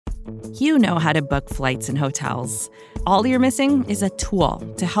You know how to book flights and hotels. All you're missing is a tool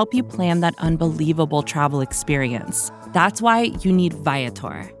to help you plan that unbelievable travel experience. That's why you need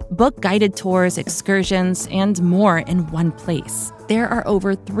Viator. Book guided tours, excursions, and more in one place. There are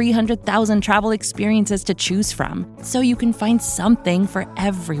over 300,000 travel experiences to choose from, so you can find something for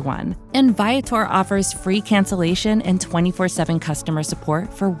everyone. And Viator offers free cancellation and 24/7 customer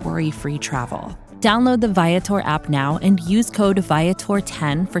support for worry-free travel. Download the Viator app now and use code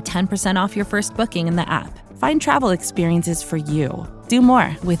Viator10 for 10% off your first booking in the app. Find travel experiences for you. Do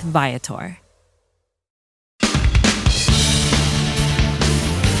more with Viator.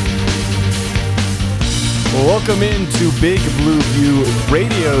 Welcome into Big Blue View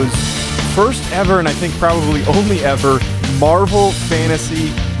Radio's first ever, and I think probably only ever, Marvel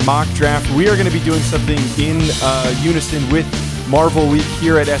Fantasy Mock Draft. We are going to be doing something in unison with Marvel Week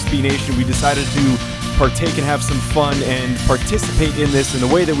here at SB Nation. We decided to partake and have some fun and participate in this, and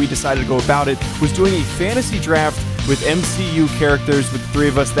the way that we decided to go about it was doing a fantasy draft with MCU characters, with the three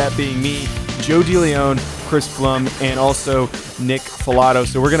of us, that being me, Joe DeLeon, Chris Flum, and also Nick Filato.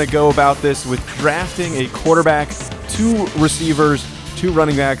 So we're going to go about this with drafting a quarterback, 2 receivers, 2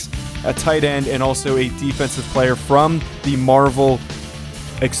 running backs, a tight end, and also a defensive player from the Marvel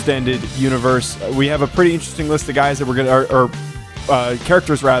Extended Universe. We have a pretty interesting list of guys that we're going to, or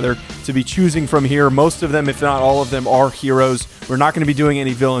characters rather, to be choosing from here. Most of them, if not all of them, are heroes. We're not going to be doing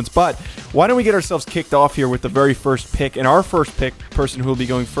any villains, but why don't we get ourselves kicked off here with the very first pick? And our first pick, person who will be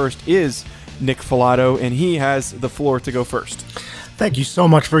going first, is Nick Filato, and he has the floor to go first. Thank you so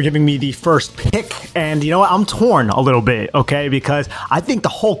much for giving me the first pick. And you know what? I'm torn a little bit, okay? Because I think the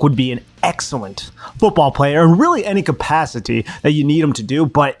Hulk would be an excellent football player in really any capacity that you need him to do,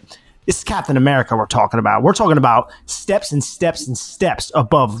 but this is Captain America we're talking about. We're talking about steps and steps and steps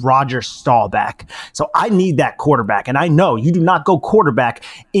above Roger Staubach. So I need that quarterback. And I know you do not go quarterback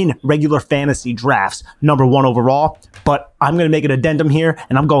in regular fantasy drafts, number 1 overall. But I'm going to make an addendum here,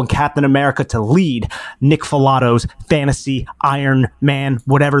 and I'm going Captain America to lead Nick Filato's fantasy Iron Man,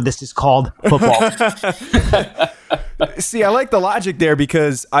 whatever this is called, football. See, I like the logic there,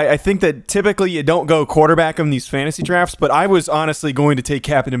 because I think that typically you don't go quarterback in these fantasy drafts, but I was honestly going to take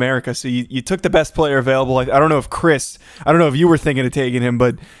Captain America. So you took the best player available. I don't know if Chris, I don't know if you were thinking of taking him,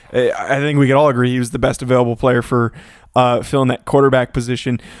 but I think we could all agree he was the best available player for filling that quarterback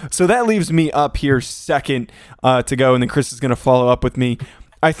position. So that leaves me up here second to go, and then Chris is going to follow up with me.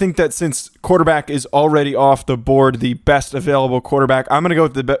 I think that since quarterback is already off the board, the best available quarterback, I'm going to go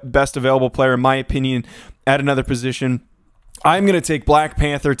with the best available player, in my opinion, at another position. I'm going to take Black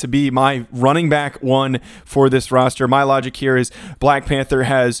Panther to be my running back 1 for this roster. My logic here is Black Panther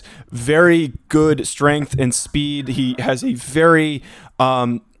has very good strength and speed. He has a very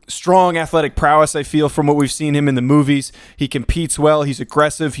strong athletic prowess, I feel, from what we've seen him in the movies. He competes well. He's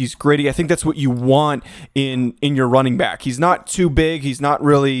aggressive. He's gritty. I think that's what you want in your running back. He's not too big. He's not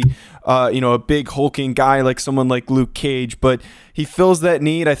really a big hulking guy like someone like Luke Cage, but he fills that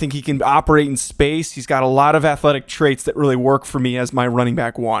need. I think he can operate in space. He's got a lot of athletic traits that really work for me as my running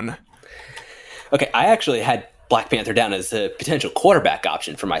back 1. Okay, I actually had Black Panther down as a potential quarterback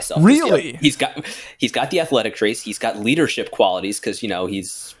option for myself. Really? He's got the athletic traits. He's got leadership qualities because,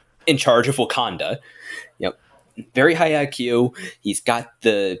 he's in charge of Wakanda. Very high IQ. He's got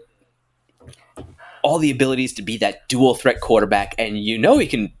all the abilities to be that dual threat quarterback, and he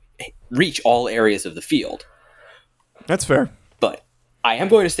can reach all areas of the field. That's fair. But I am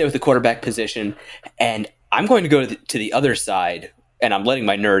going to stay with the quarterback position, and I'm going to go to the other side, and I'm letting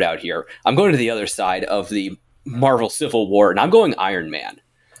my nerd out here. I'm going to the other side of the Marvel Civil War, and I'm going Iron Man.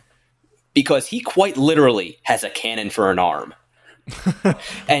 Because he quite literally has a cannon for an arm.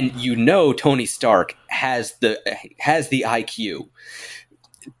 And Tony Stark has the IQ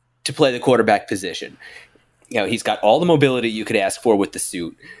to play the quarterback position. He's got all the mobility you could ask for with the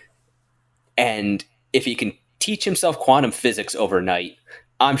suit. And if he can teach himself quantum physics overnight,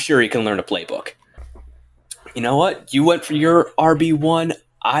 I'm sure he can learn a playbook. You know what? You went for your RB1.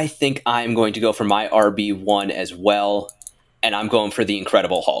 I think I'm going to go for my RB1 as well. And I'm going for the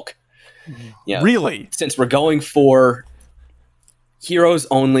Incredible Hulk. Really? Since we're going for heroes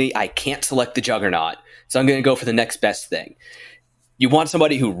only, I can't select the Juggernaut. So I'm going to go for the next best thing. You want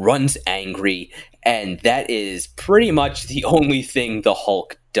somebody who runs angry, and that is pretty much the only thing the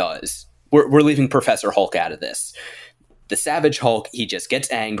Hulk does. We're leaving Professor Hulk out of this. The Savage Hulk, he just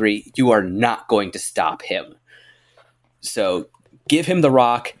gets angry. You are not going to stop him. So give him the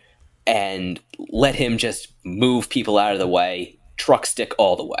rock and let him just move people out of the way. Truck stick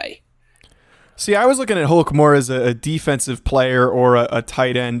all the way. See, I was looking at Hulk more as a defensive player or a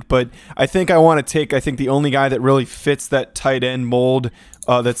tight end, but I think I want to take, the only guy that really fits that tight end mold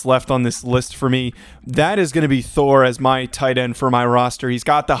that's left on this list for me. That is going to be Thor as my tight end for my roster. He's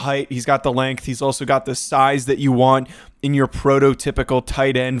got the height, he's got the length, he's also got the size that you want in your prototypical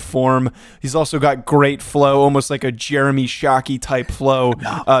tight end form. He's also got great flow, almost like a Jeremy Shockey type flow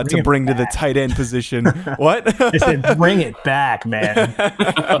to bring to the tight end position. What? I said, bring it back, man.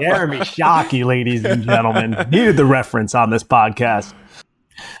 Jeremy Shockey, ladies and gentlemen. Needed the reference on this podcast.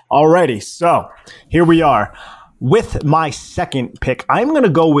 Alrighty, so here we are. With my second pick, I'm going to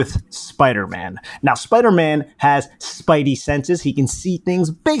go with Spider-Man. Now, Spider-Man has spidey senses. He can see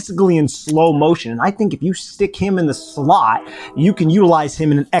things basically in slow motion. And I think if you stick him in the slot, you can utilize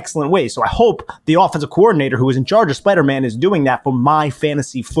him in an excellent way. So I hope the offensive coordinator who is in charge of Spider-Man is doing that for my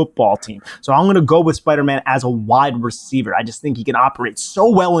fantasy football team. So I'm going to go with Spider-Man as a wide receiver. I just think he can operate so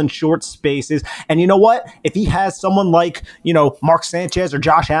well in short spaces. And you know what? If he has someone like, Mark Sanchez or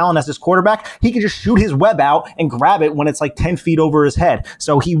Josh Allen as his quarterback, he can just shoot his web out and grab it when it's like 10 feet over his head.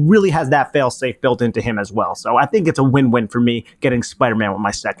 So he really has that fail-safe built into him as well. So I think it's a win-win for me getting Spider-Man with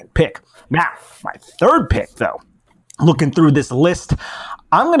my second pick. Now, my third pick, though, looking through this list,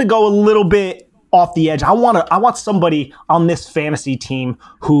 I'm going to go a little bit off the edge. I want somebody on this fantasy team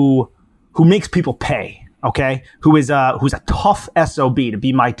who makes people pay, okay? Who's a tough SOB to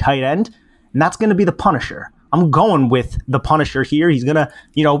be my tight end, and that's going to be the Punisher. I'm going with the Punisher here. He's going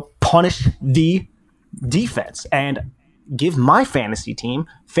to, punish the defense and give my fantasy team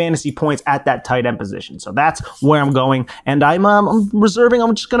fantasy points at that tight end position. So that's where I'm going. And I'm reserving.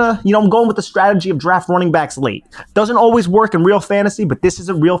 I'm just going to, I'm going with the strategy of draft running backs late. Doesn't always work in real fantasy, but this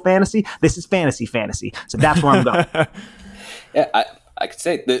isn't real fantasy. This is fantasy. So that's where I'm going. Yeah, I could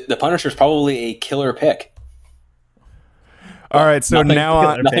say the Punisher is probably a killer pick. All right, so nothing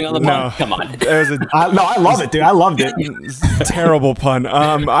on the pun. Come on. I love it, dude. I loved it. Terrible pun.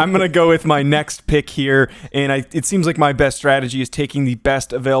 I'm going to go with my next pick here, and it seems like my best strategy is taking the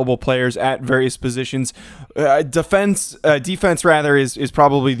best available players at various positions. Defense is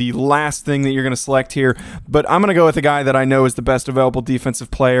probably the last thing that you're going to select here, but I'm going to go with a guy that I know is the best available defensive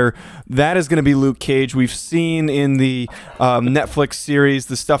player. That is going to be Luke Cage. We've seen in the Netflix series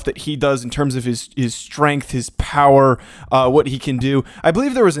the stuff that he does in terms of his strength, his power, what he can do. I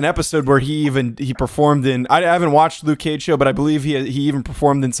believe there was an episode where he performed in. I haven't watched Luke Cage show, but I believe he even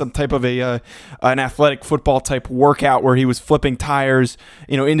performed in some type of an athletic football type workout where he was flipping tires,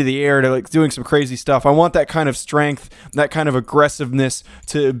 into the air to doing some crazy stuff. I want that kind of strength, that kind of aggressiveness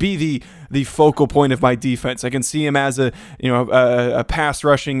to be the focal point of my defense. I can see him as a pass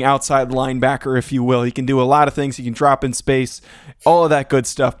rushing outside linebacker, if you will. He can do a lot of things. He can drop in space, all of that good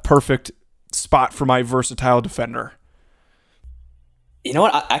stuff. Perfect spot for my versatile defender. You know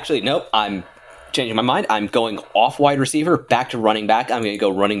what? Nope. I'm changing my mind. I'm going off wide receiver, back to running back. I'm going to go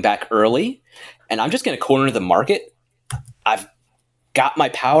running back early, and I'm just going to corner the market. I've got my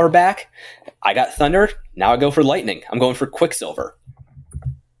power back. I got Thunder. Now I go for Lightning. I'm going for Quicksilver.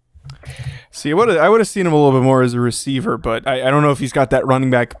 See, I would have seen him a little bit more as a receiver, but I don't know if he's got that running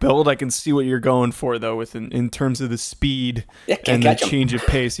back build. I can see what you're going for, though, in terms of the speed and the change of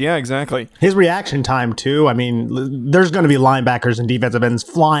pace. Yeah, exactly. His reaction time, too. I mean, there's going to be linebackers and defensive ends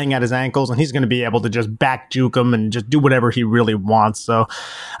flying at his ankles, and he's going to be able to just back juke them and just do whatever he really wants. So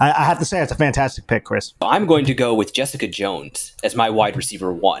I have to say it's a fantastic pick, Chris. I'm going to go with Jessica Jones as my wide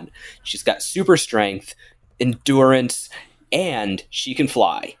receiver 1. She's got super strength, endurance, and she can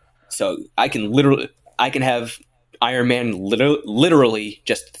fly. So I can have Iron Man literally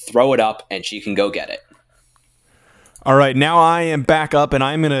just throw it up and she can go get it. All right, now I am back up and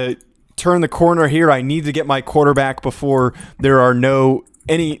I'm going to turn the corner here. I need to get my quarterback before there aren't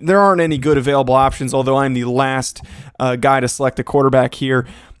any good available options, although I'm the last guy to select a quarterback here.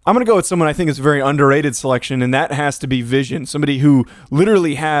 I'm going to go with someone I think is a very underrated selection, and that has to be Vision, somebody who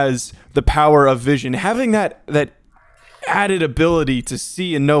literally has the power of vision. Having that added ability to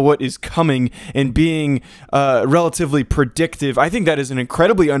see and know what is coming and being relatively predictive. I think that is an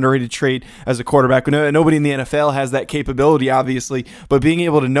incredibly underrated trait as a quarterback. Nobody in the NFL has that capability, obviously, but being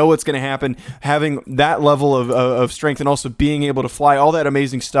able to know what's going to happen, having that level of strength, and also being able to fly, all that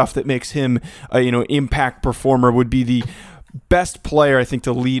amazing stuff that makes him impact performer would be the best player, I think,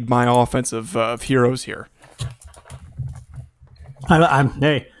 to lead my offense of heroes here.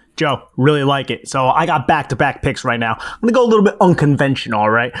 Hey, Joe, really like it. So I got back-to-back picks right now. I'm going to go a little bit unconventional, all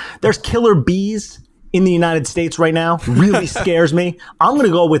right? There's killer bees in the United States right now. Really scares me. I'm going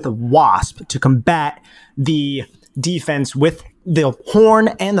to go with a Wasp to combat the defense with the horn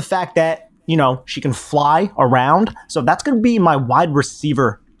and the fact that, she can fly around. So that's going to be my wide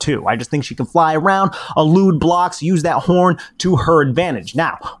receiver too. I just think she can fly around, elude blocks, use that horn to her advantage.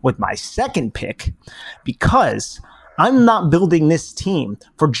 Now, with my second pick, because I'm not building this team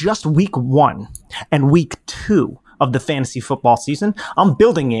for just week 1 and week 2 of the fantasy football season. I'm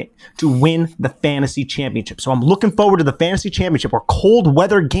building it to win the fantasy championship. So I'm looking forward to the fantasy championship where cold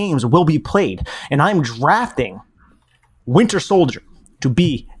weather games will be played. And I'm drafting Winter Soldier to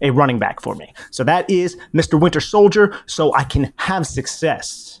be a running back for me. So that is Mr. Winter Soldier, so I can have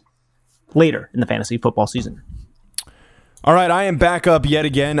success later in the fantasy football season. All right, I am back up yet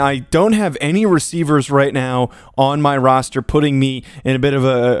again. I don't have any receivers right now on my roster, putting me in a bit of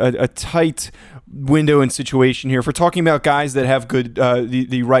a tight window and situation here. If we're talking about guys that have good,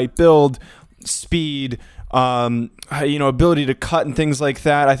 the right build, speed, ability to cut and things like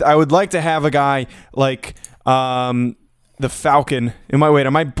that, I would like to have a guy like the Falcon. Am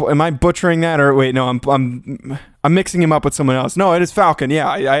I butchering that, or wait? No, I'm mixing him up with someone else. No, it is Falcon. Yeah,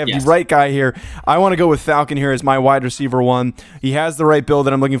 I have the right guy here. I want to go with Falcon here as my wide receiver 1. He has the right build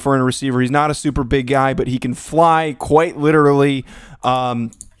that I'm looking for in a receiver. He's not a super big guy, but he can fly quite literally.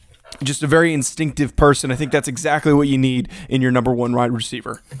 Just a very instinctive person. I think that's exactly what you need in your number 1 wide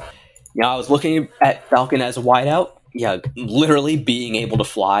receiver. Yeah, I was looking at Falcon as a wideout. Yeah, literally being able to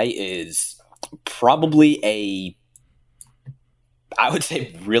fly is probably I would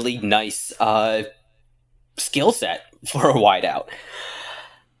say, really nice skill set for a wideout.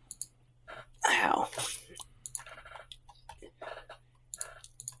 Wow.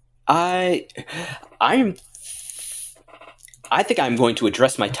 I think I'm going to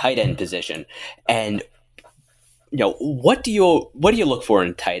address my tight end position, and what do you look for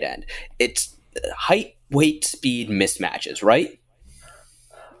in tight end? It's height, weight, speed mismatches, right?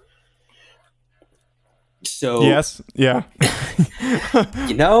 So yes, yeah.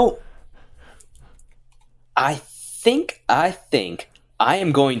 I think I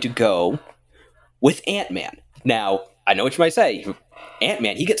am going to go with Ant-Man. Now, I know what you might say.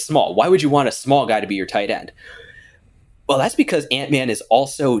 Ant-Man, he gets small. Why would you want a small guy to be your tight end? Well, that's because Ant-Man is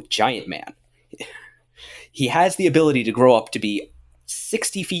also Giant Man. He has the ability to grow up to be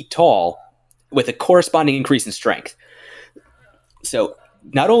 60 feet tall with a corresponding increase in strength. So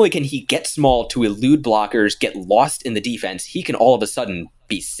not only can he get small to elude blockers, get lost in the defense, he can all of a sudden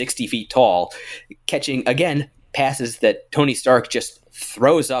be 60 feet tall, catching, again, passes that Tony Stark just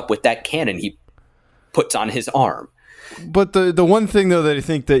throws up with that cannon he puts on his arm. But the one thing, though, that I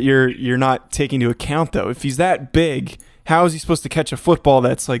think that you're not taking into account, though, if he's that big, how is he supposed to catch a football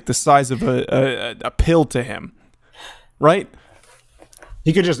that's like the size of a pill to him? Right?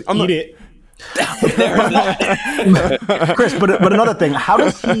 He could just eat it. Chris, but another thing, how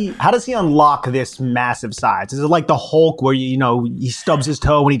does he unlock this massive size? Is it like the Hulk where he stubs his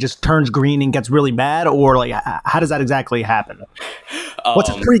toe and he just turns green and gets really mad, or like how does that exactly happen? What's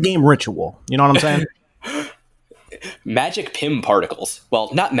a pre-game ritual? You know what I'm saying? Magic Pym particles.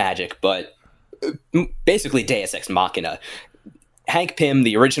 Well, not magic, but basically Deus Ex Machina. Hank Pym,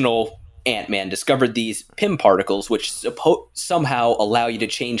 the original Ant-Man, discovered these Pym particles, which somehow allow you to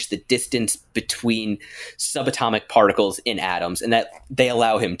change the distance between subatomic particles in atoms, and that they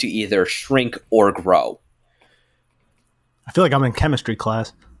allow him to either shrink or grow. I feel like I'm in chemistry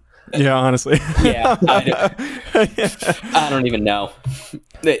class. Yeah, honestly. Yeah, I don't even know.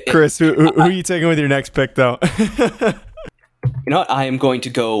 Chris, who are you taking with your next pick, though? You know what? I'm going to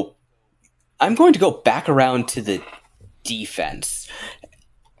go back around to the defense.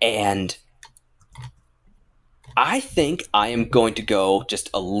 And I think I am going to go just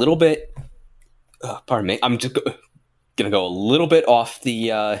a little bit. Pardon me. I'm just going to go a little bit off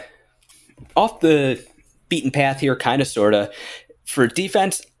the beaten path here, kind of, sort of. For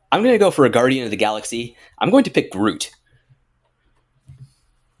defense, I'm going to go for a Guardian of the Galaxy. I'm going to pick Groot.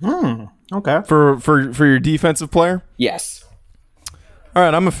 Okay. For your defensive player? Yes. All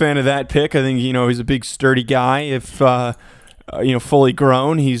right, I'm a fan of that pick. I think he's a big, sturdy guy. If fully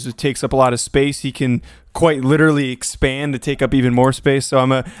grown, he takes up a lot of space. He can quite literally expand to take up even more space. So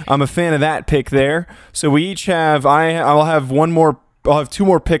I'm a fan of that pick there. So we each have I'll have two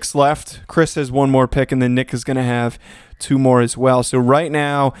more picks left. Chris has one more pick, and then Nick is going to have two more as well. So right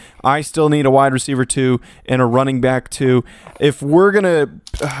now, I still need a wide receiver 2 and a running back 2. If we're going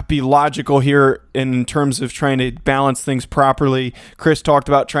to be logical here in terms of trying to balance things properly, Chris talked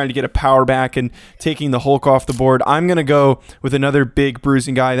about trying to get a power back and taking the Hulk off the board. I'm going to go with another big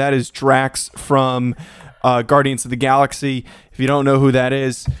bruising guy. That is Drax from Guardians of the Galaxy. If you don't know who that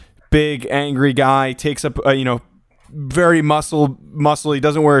is, big, angry guy, takes up, very muscle. He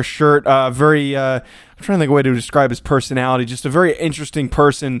doesn't wear a shirt. I'm trying to think of a way to describe his personality. Just a very interesting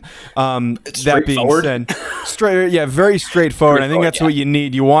person. That being said, very straightforward. I think that's what you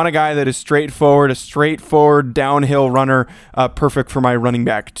need. You want a guy that is straightforward, a straightforward downhill runner. Perfect for my running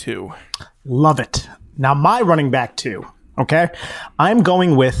back 2. Love it. Now, my running back 2, okay? I'm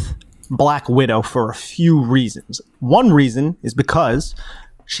going with Black Widow for a few reasons. One reason is because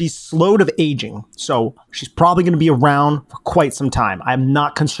she's slowed of aging, so she's probably going to be around for quite some time. I'm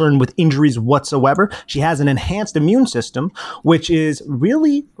not concerned with injuries whatsoever. She has an enhanced immune system, which is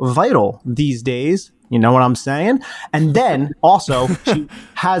really vital these days. You know what I'm saying? And then also she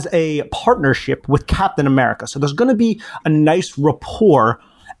has a partnership with Captain America. So there's going to be a nice rapport,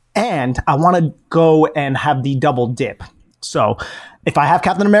 and I want to go and have the double dip. So if I have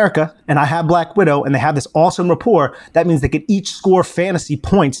Captain America and I have Black Widow and they have this awesome rapport, that means they could each score fantasy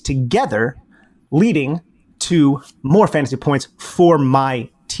points together, leading to more fantasy points for my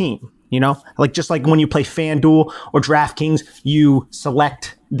team. You know, just like when you play FanDuel or DraftKings, you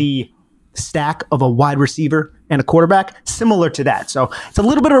select the stack of a wide receiver and a quarterback, similar to that. So it's a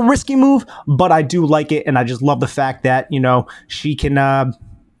little bit of a risky move, but I do like it. And I just love the fact that, she can,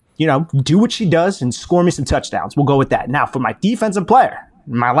 do what she does and score me some touchdowns. We'll go with that. Now, for my defensive player,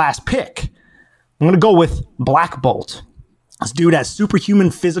 my last pick, I'm going to go with Black Bolt. This dude has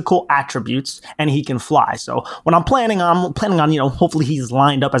superhuman physical attributes, and he can fly. So when I'm planning on, hopefully he's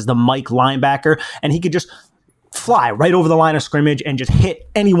lined up as the Mike linebacker, and he could just fly right over the line of scrimmage and just hit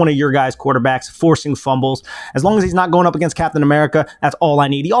any one of your guys' quarterbacks, forcing fumbles. As long as he's not going up against Captain America, that's all I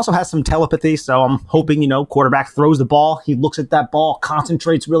need. He also has some telepathy, so I'm hoping, quarterback throws the ball, he looks at that ball,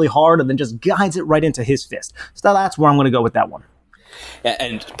 concentrates really hard, and then just guides it right into his fist. So that's where I'm going to go with that one.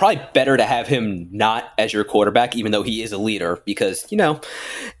 And probably better to have him not as your quarterback, even though he is a leader, because,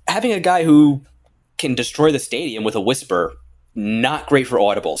 having a guy who can destroy the stadium with a whisper, not great for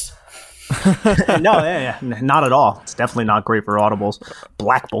audibles. No, not at all. It's definitely not great for audibles.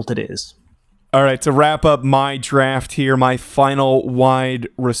 Black Bolt it is. All right, to wrap up my draft here, my final wide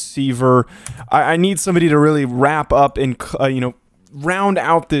receiver, I need somebody to really wrap up and round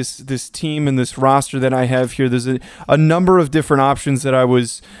out this team and this roster that I have here. There's a number of different options that I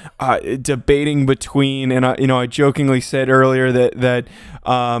was debating between, and I jokingly said earlier that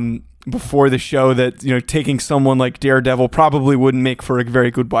before the show that taking someone like Daredevil probably wouldn't make for a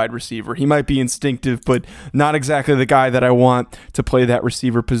very good wide receiver. He might be instinctive, but not exactly the guy that I want to play that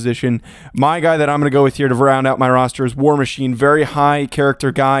receiver position. My guy that I'm going to go with here to round out my roster is War Machine. Very high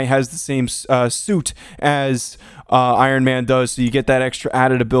character guy, has the same suit as Iron Man does, so you get that extra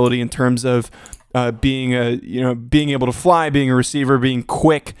added ability in terms of being able to fly, being a receiver, being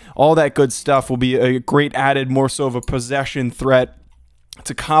quick. All that good stuff will be a great added, more so of a possession threat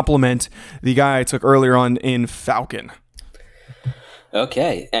to complement the guy I took earlier on in Falcon.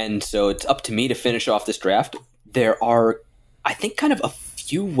 Okay, and so it's up to me to finish off this draft. There are, I think, kind of a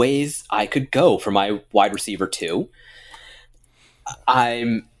few ways I could go for my wide receiver 2.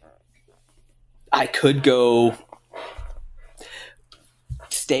 I could go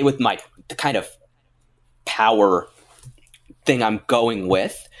stay with the kind of power thing I'm going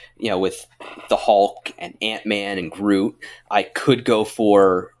with, with the Hulk and Ant-Man and Groot. I could go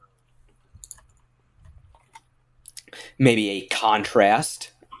for maybe a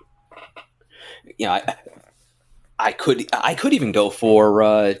contrast. I could even go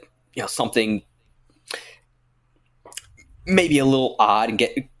for something maybe a little odd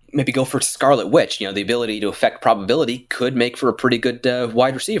and maybe go for Scarlet Witch. The ability to affect probability could make for a pretty good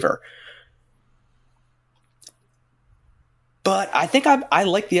wide receiver. But I think I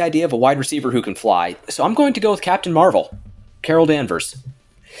like the idea of a wide receiver who can fly. So I'm going to go with Captain Marvel, Carol Danvers.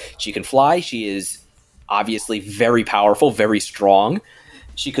 She can fly. She is obviously very powerful, very strong.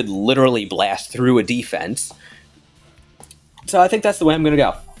 She could literally blast through a defense. So I think that's the way I'm going to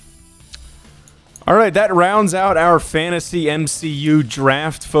go. All right, that rounds out our fantasy MCU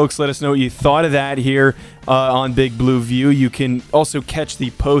draft. Folks, let us know what you thought of that here on Big Blue View. You can also catch the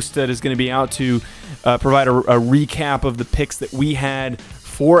post that is going to be out to provide a recap of the picks that we had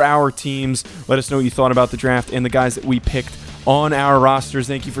for our teams. Let us know what you thought about the draft and the guys that we picked on our rosters.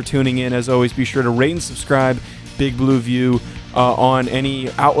 Thank you for tuning in. As always, be sure to rate and subscribe Big Blue View on any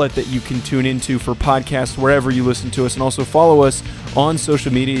outlet that you can tune into for podcasts, wherever you listen to us. And also follow us on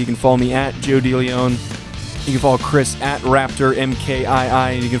social media. You can follow me at Joe DeLeon. You can follow Chris at Raptor MKII.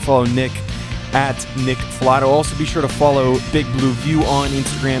 And you can follow Nick at Nick Filato. Also be sure to follow Big Blue View on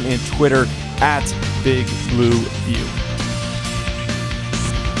Instagram and Twitter at Big Blue View.